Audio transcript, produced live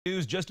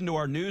News just into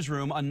our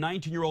newsroom. A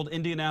 19-year-old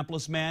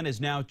Indianapolis man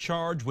is now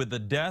charged with the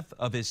death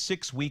of his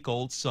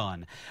 6-week-old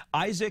son.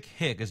 Isaac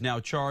Hick is now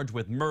charged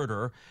with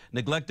murder,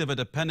 neglect of a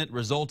dependent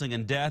resulting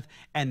in death,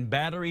 and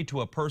battery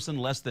to a person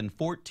less than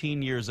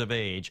 14 years of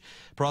age.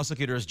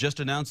 Prosecutors just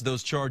announced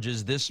those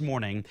charges this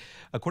morning.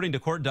 According to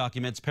court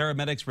documents,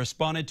 paramedics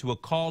responded to a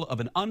call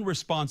of an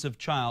unresponsive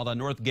child on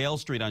North Gale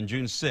Street on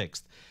June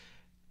 6th.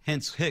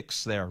 Hence,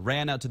 Hicks there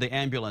ran out to the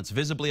ambulance,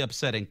 visibly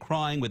upset and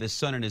crying with his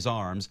son in his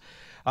arms.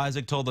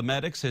 Isaac told the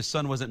medics his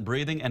son wasn't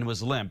breathing and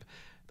was limp.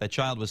 The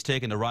child was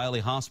taken to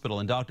Riley Hospital,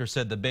 and doctors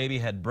said the baby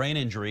had brain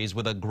injuries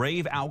with a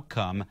grave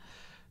outcome.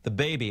 The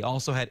baby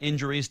also had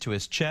injuries to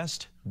his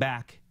chest,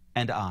 back,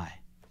 and eye.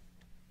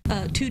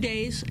 2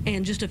 days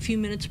and just a few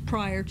minutes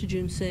prior to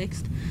June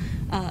 6th,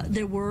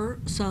 there were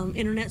some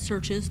internet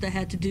searches that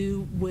had to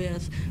do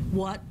with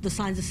what the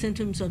signs and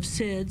symptoms of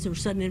SIDS, or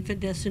sudden infant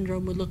death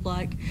syndrome, would look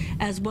like,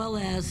 as well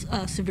as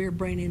severe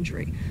brain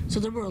injury. So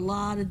there were a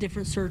lot of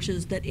different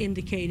searches that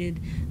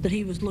indicated that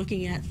he was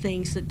looking at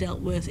things that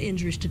dealt with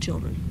injuries to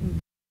children.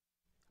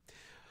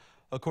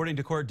 According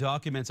to court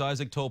documents,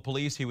 Isaac told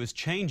police he was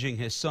changing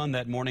his son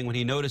that morning when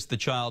he noticed the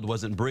child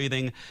wasn't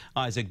breathing.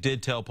 Isaac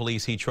did tell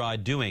police he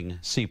tried doing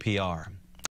CPR.